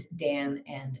boys named Dan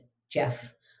and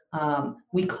Jeff.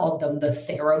 We called them the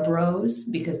Thera Bros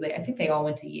because I think they all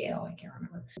went to Yale. I can't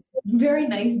remember. Very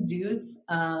nice dudes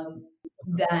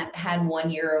that had 1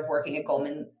 year of working at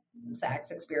Goldman Sachs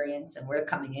experience, and we're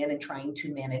coming in and trying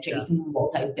to manage a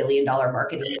multi-billion-dollar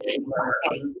marketing.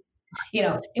 You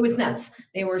know, it was nuts.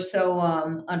 They were so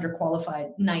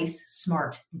underqualified, nice,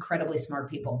 smart, incredibly smart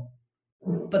people.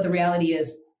 But the reality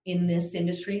is, in this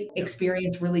industry,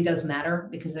 experience really does matter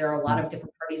because there are a lot of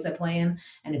different parties that play in.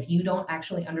 And if you don't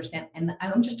actually understand, and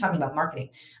I'm just talking about marketing,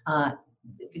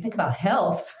 if you think about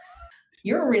health,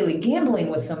 you're really gambling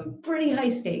with some pretty high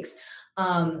stakes.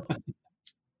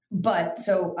 But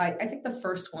so I think the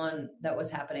first one that was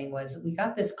happening was we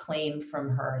got this claim from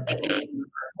her that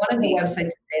one of the websites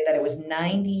to say that it was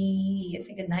 92%,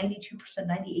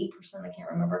 98%, I can't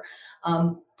remember,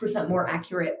 percent more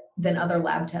accurate than other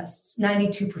lab tests,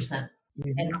 92%.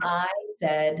 And I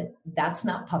said, that's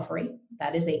not puffery.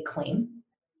 That is a claim.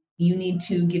 You need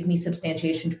to give me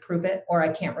substantiation to prove it, or I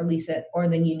can't release it, or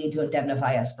then you need to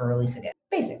indemnify us for releasing it.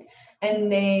 Basic.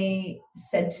 And they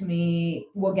said to me,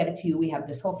 we'll get it to you. We have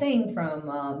this whole thing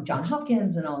from John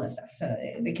Hopkins and all this stuff. So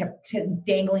they kept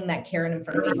dangling that carrot in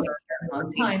front of me for a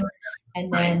long time.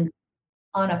 And then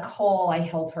on a call, I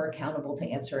held her accountable to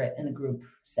answer it in a group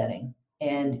setting.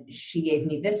 And she gave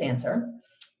me this answer.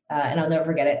 And I'll never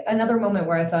forget it. Another moment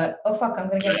where I thought, oh, fuck, I'm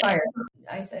going to get fired.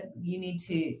 I said, you need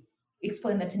to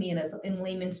explain that to me in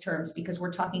layman's terms, because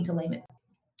we're talking to laymen.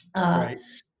 And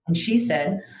she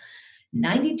said,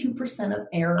 92% of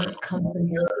errors come from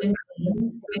human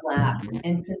beings in the lab.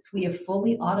 And since we have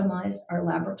fully automized our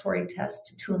laboratory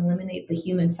test to eliminate the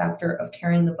human factor of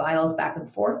carrying the vials back and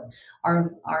forth,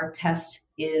 our test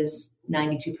is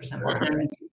 92% more accurate.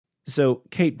 So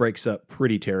Kate breaks up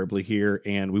pretty terribly here,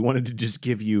 and we wanted to just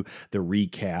give you the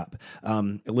recap.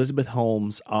 Elizabeth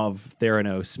Holmes of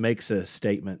Theranos makes a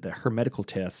statement that her medical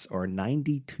tests are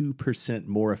 92%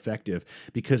 more effective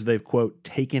because they've, quote,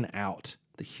 taken out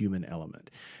the human element,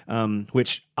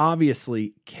 which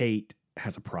obviously Kate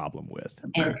has a problem with.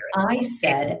 And I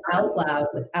said out loud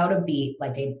without a beat,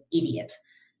 like an idiot,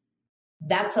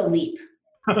 that's a leap.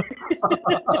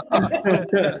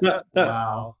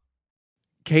 Wow.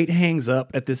 Kate hangs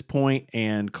up at this point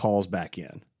and calls back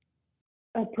in.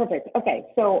 Oh, perfect. Okay.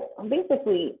 So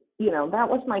basically, that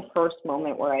was my first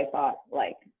moment where I thought,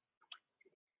 like,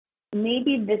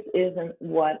 maybe this isn't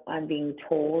what I'm being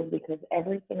told, because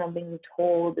everything I'm being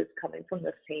told is coming from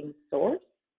the same source.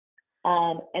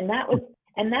 And that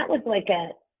was like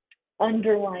an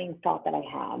underlying thought that I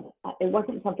had. It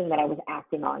wasn't something that I was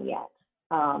acting on yet.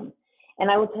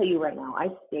 And I will tell you right now, I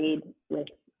stayed with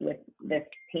this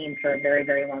team for a very,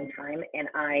 very long time, and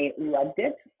I loved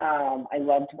it. I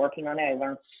loved working on it. I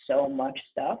learned so much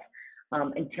stuff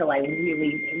until I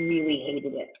really, really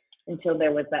hated it. Until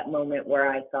there was that moment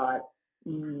where I thought,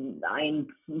 I'm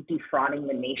defrauding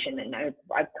the nation, and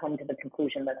I've come to the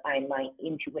conclusion that my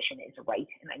intuition is right,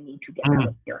 and I need to get out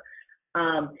of here.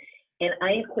 And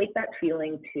I equate that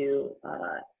feeling to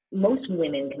most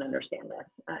women can understand this.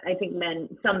 I think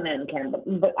some men can,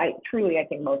 but I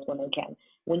think most women can.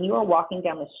 When you are walking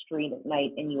down the street at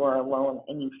night and you are alone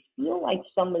and you feel like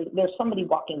there's somebody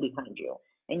walking behind you,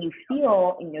 and you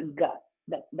feel in your gut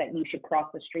that you should cross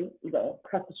the street, you go,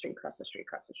 cross the street.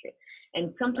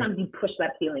 And sometimes you push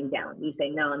that feeling down. You say,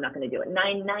 no, I'm not going to do it.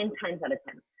 Nine times out of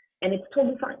 10. And it's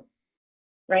totally fine,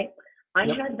 right? I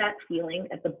had that feeling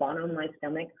at the bottom of my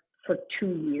stomach for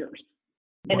 2 years.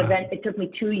 It took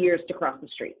me 2 years to cross the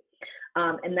street.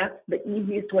 And that's the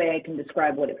easiest way I can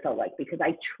describe what it felt like, because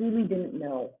I truly didn't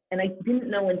know. And I didn't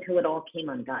know until it all came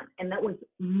undone. And that was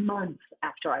months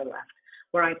after I left,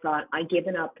 where I thought I'd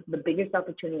given up the biggest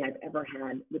opportunity I've ever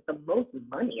had with the most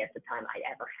money at the time I'd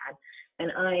ever had.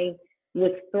 And I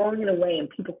was throwing it away, and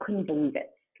people couldn't believe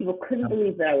it. People couldn't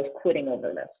believe that I was quitting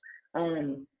over this.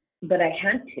 But I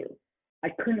had to. I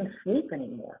couldn't sleep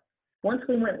anymore. Once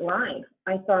we went live,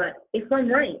 I thought, if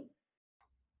I'm right,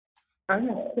 I'm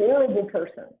a horrible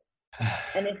person.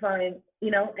 And if I'm,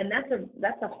 and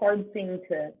that's a hard thing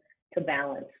to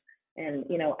balance. And,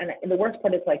 and the worst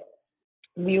part is like,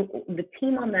 the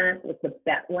team on that was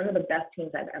one of the best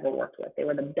teams I've ever worked with. They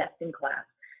were the best in class.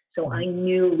 So I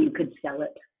knew we could sell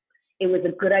it. It was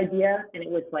a good idea, and it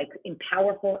was like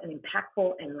powerful and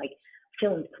impactful and like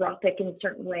philanthropic in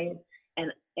certain ways.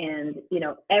 And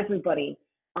everybody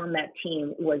on that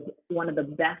team was one of the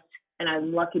best, and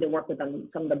I'm lucky to work with them,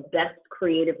 some of the best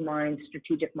creative minds,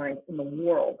 strategic minds in the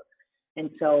world. And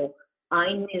so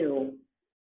I knew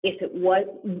if it was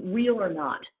real or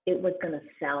not, it was going to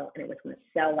sell, and it was going to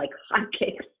sell like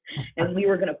hotcakes. And we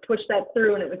were going to push that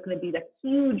through, and it was going to be the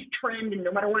huge trend, and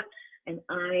no matter what. And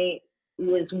I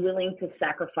was willing to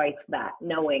sacrifice that,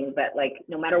 knowing that like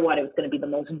no matter what, it was going to be the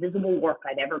most visible work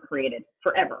I'd ever created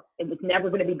forever. It was never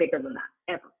going to be bigger than that,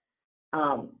 ever.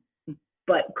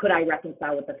 But could I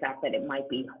reconcile with the fact that it might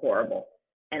be horrible?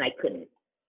 And I couldn't.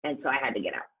 And so I had to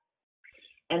get out.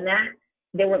 And that,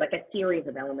 there were like a series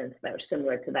of elements that were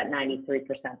similar to that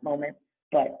 93% moment.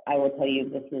 But I will tell you,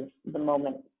 this is the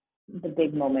moment, the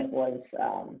big moment was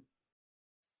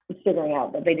figuring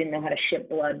out that they didn't know how to ship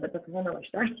blood, but that's a whole other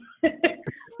story.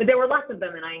 But there were lots of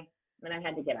them, and I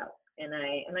had to get out. And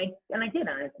I did. And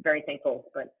I was very thankful.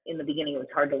 But in the beginning, it was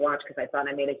hard to watch because I thought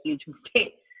I made a huge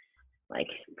mistake. Like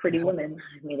Pretty Woman,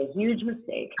 I made a huge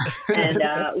mistake, and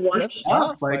watched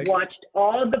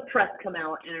all the press come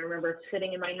out. And I remember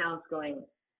sitting in my house going,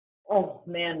 "Oh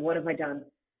man, what have I done?"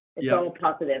 It's all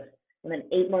positive. And then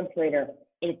 8 months later,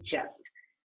 it just,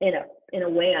 in a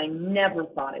way I never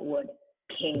thought it would,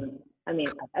 came. I mean,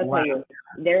 I'll tell you,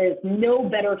 there is no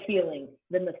better feeling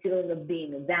than the feeling of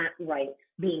being that right,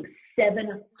 being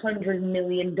 $700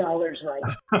 million right.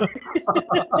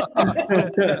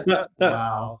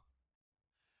 Wow.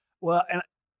 Well, and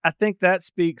I think that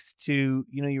speaks to,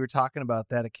 you were talking about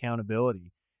that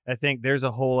accountability. I think there's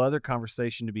a whole other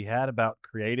conversation to be had about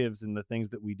creatives and the things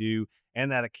that we do,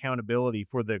 and that accountability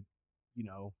for the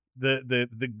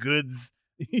goods,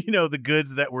 the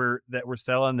goods that we're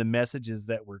selling, the messages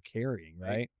that we're carrying,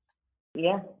 right?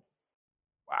 Yeah.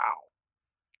 Wow.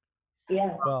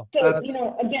 Yeah. Well,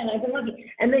 so, again, I've been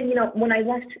lucky. And then, when I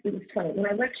left, it was funny. When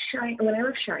I left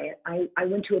Chiat, I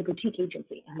went to a boutique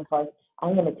agency. And I was like,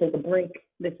 I'm going to take a break.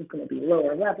 This is going to be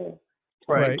lower level. It's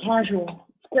right. Casual.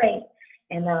 It's great.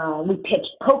 And we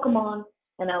pitched Pokemon.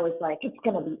 And I was like, it's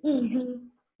going to be easy.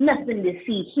 Nothing to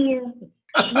see here.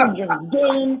 Children's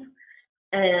games.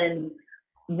 And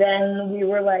then we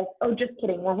were like, oh, just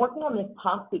kidding. We're working on this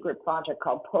top secret project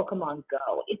called Pokemon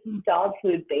Go. It's dog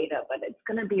food beta, but it's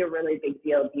going to be a really big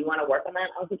deal. Do you want to work on that?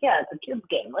 I was like, yeah, it's a kid's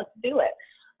game. Let's do it.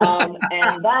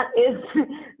 And that is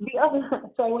the other.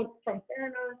 So I went from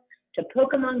Theranos to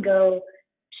Pokemon Go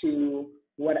to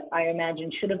what I imagine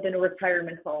should have been a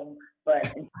retirement home, but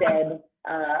instead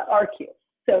RQ.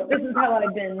 So this is how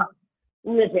I've been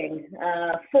living,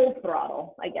 full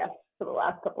throttle, I guess, for the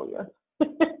last couple of years.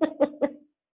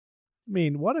 I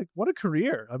mean, what a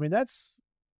career. I mean, that's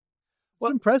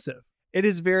impressive. It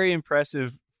is very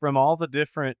impressive from all the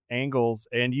different angles,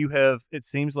 and it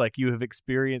seems like you have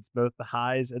experienced both the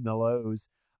highs and the lows.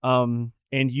 And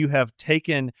you have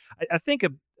taken, I think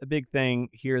a big thing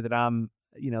here that I'm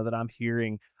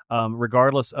hearing,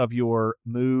 regardless of your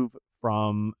move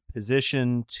from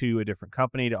position to a different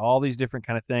company, to all these different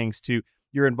kind of things, to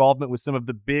your involvement with some of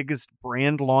the biggest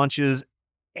brand launches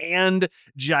and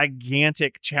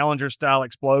gigantic challenger style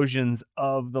explosions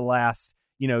of the last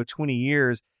 20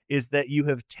 years, is that you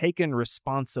have taken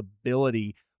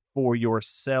responsibility for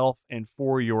yourself and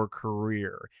for your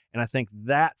career. And I think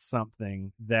that's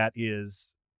something that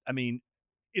is,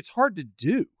 it's hard to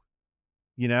do,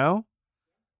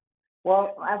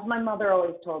 Well, as my mother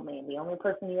always told me, the only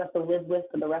person you have to live with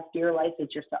for the rest of your life is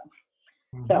yourself.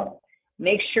 Mm-hmm. So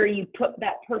make sure you put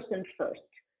that person first,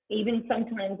 even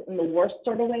sometimes in the worst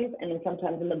sort of ways and then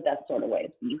sometimes in the best sort of ways.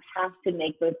 You have to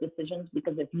make those decisions,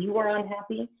 because if you are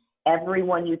unhappy,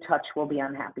 everyone you touch will be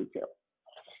unhappy too.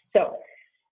 So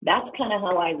that's kind of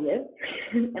how I live.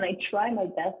 And I try my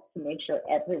best to make sure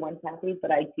everyone's happy,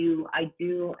 but I do,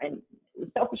 and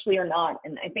selfishly or not,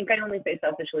 and I think I only say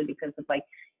selfishly because it's like,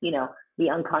 the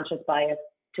unconscious bias,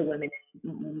 to women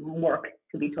work,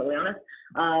 to be totally honest.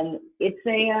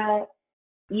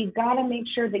 You've got to make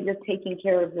sure that you're taking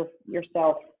care of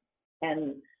yourself.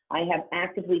 And I have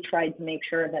actively tried to make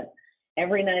sure that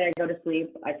every night I go to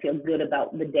sleep, I feel good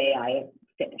about the day I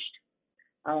finished.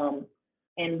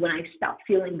 And when I stop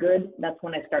feeling good, that's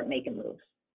when I start making moves.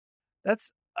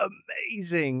 That's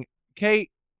amazing.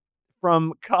 Kate,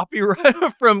 from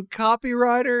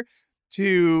copywriter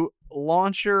to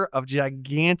launcher of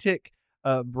gigantic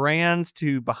brands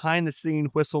to behind the scene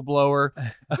whistleblower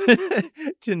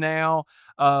to now.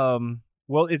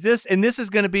 Well, this is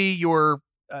going to be your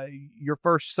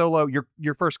first solo,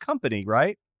 your first company,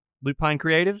 right? Lupine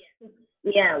Creative?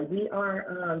 Yeah, we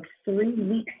are 3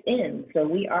 weeks in, so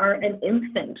we are an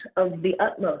infant of the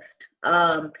utmost.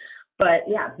 But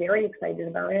yeah, very excited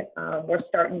about it. We're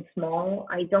starting small.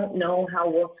 I don't know how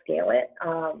we'll scale it,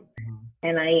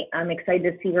 and I'm excited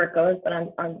to see where it goes. But I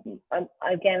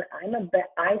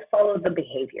follow the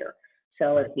behavior.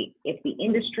 So if the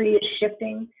industry is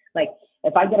shifting, like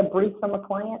if I get a brief from a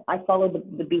client, I follow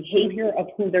the behavior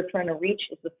of who they're trying to reach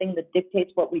is the thing that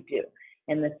dictates what we do.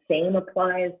 And the same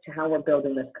applies to how we're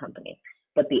building this company.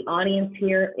 But the audience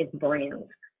here is brands.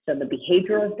 So the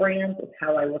behavior of brands is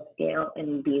how I will scale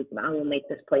and I will make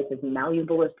this place as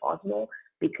malleable as possible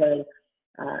because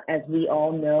as we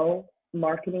all know,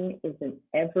 marketing is an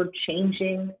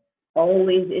ever-changing,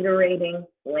 always iterating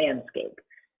landscape.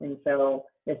 And so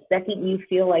the second you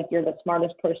feel like you're the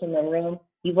smartest person in the room,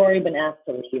 you've already been asked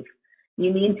to leave.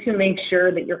 You need to make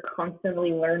sure that you're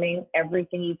constantly learning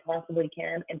everything you possibly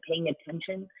can and paying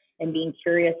attention and being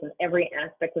curious in every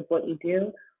aspect of what you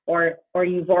do, or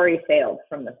you've already failed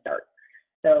from the start.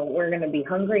 So we're going to be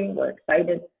hungry. We're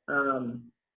excited. And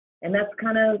that's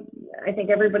kind of, I think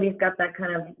everybody's got that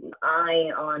kind of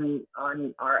eye on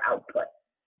our output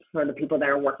for the people that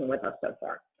are working with us so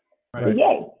far. Right. So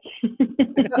yay.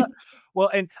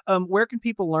 Well, and where can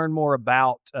people learn more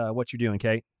about what you're doing,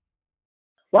 Kate?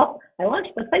 Well, I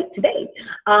launched the site today.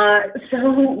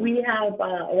 So we have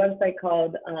a website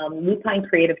called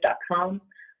lupinecreative.com.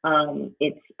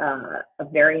 It's a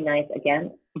very nice,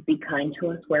 again, be kind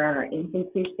to us. We're on our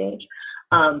infancy stage.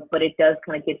 But it does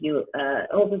kind of give you an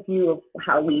overview of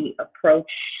how we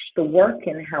approach the work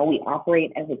and how we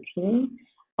operate as a team,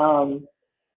 and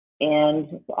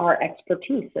our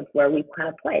expertise of where we kind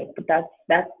of play. But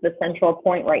that's the central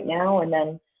point right now. And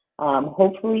then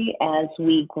hopefully as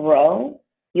we grow,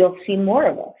 you'll see more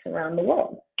of us around the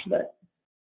world. But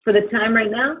for the time right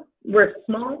now, we're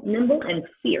small, nimble, and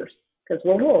fierce because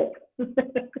we're wolves.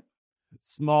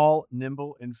 Small,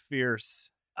 nimble, and fierce.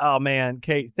 Oh, man.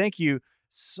 Kate, thank you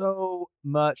so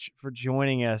much for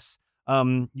joining us.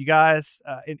 You guys,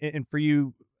 and for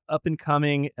you up and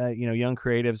coming, young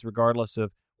creatives, regardless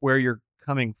of where you're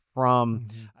coming from,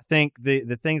 I think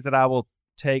the things that I will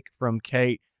take from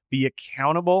Kate, be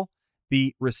accountable,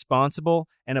 be responsible,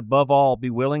 and above all, be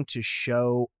willing to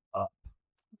show up.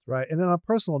 Right. And on a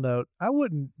personal note, I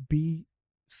wouldn't be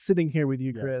sitting here with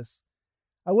you, Chris.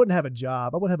 I wouldn't have a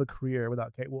job. I wouldn't have a career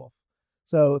without Kate Wolf.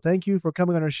 So thank you for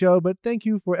coming on our show, but thank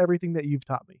you for everything that you've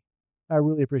taught me. I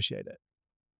really appreciate it.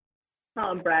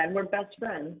 Oh, Brad, we're best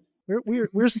friends. We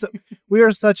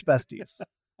are such besties.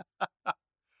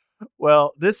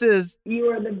 Well,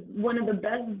 you are one of the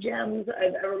best gems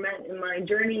I've ever met in my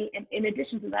journey. And in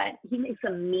addition to that, he makes a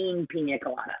mean pina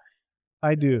colada.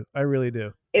 I do. I really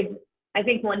do. I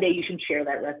think one day you should share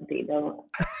that recipe, though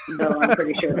I'm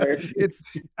pretty sure there's.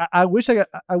 I wish I got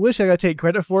to take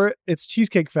credit for it. It's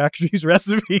Cheesecake Factory's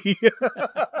recipe.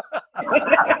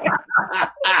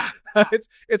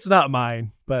 it's not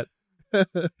mine, but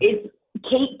it's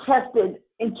Kate tested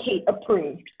and Kate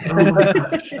approved.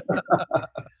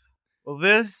 Well,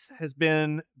 this has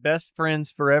been Best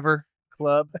Friends Forever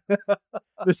Club.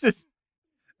 This is,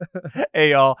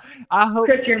 hey y'all. I hope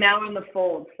Chris, you're now in the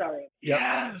fold. Sorry.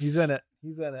 Yes, he's in it.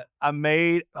 I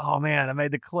made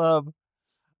the club.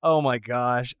 Oh my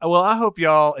gosh. Well, I hope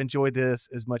y'all enjoyed this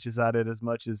as much as I did, as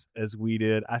much as we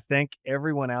did. I thank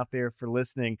everyone out there for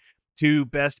listening to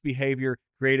Best Behavior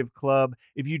Creative Club.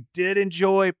 If you did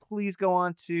enjoy, please go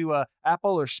on to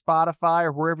Apple or Spotify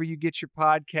or wherever you get your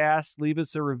podcasts. Leave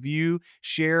us a review.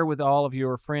 Share with all of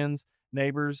your friends,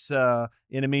 neighbors,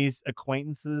 enemies,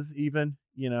 acquaintances, even,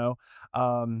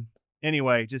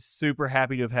 Anyway, just super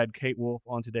happy to have had Kate Wolf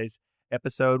on today's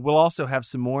episode. We'll also have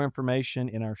some more information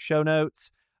in our show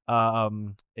notes.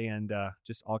 And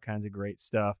just all kinds of great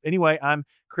stuff. Anyway, I'm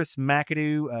Chris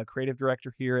McAdoo, creative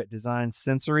director here at Design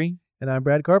Sensory. And I'm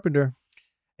Brad Carpenter.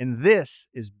 And this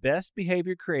is Best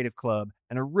Behavior Creative Club,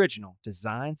 an original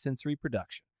Design Sensory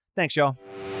production. Thanks, y'all.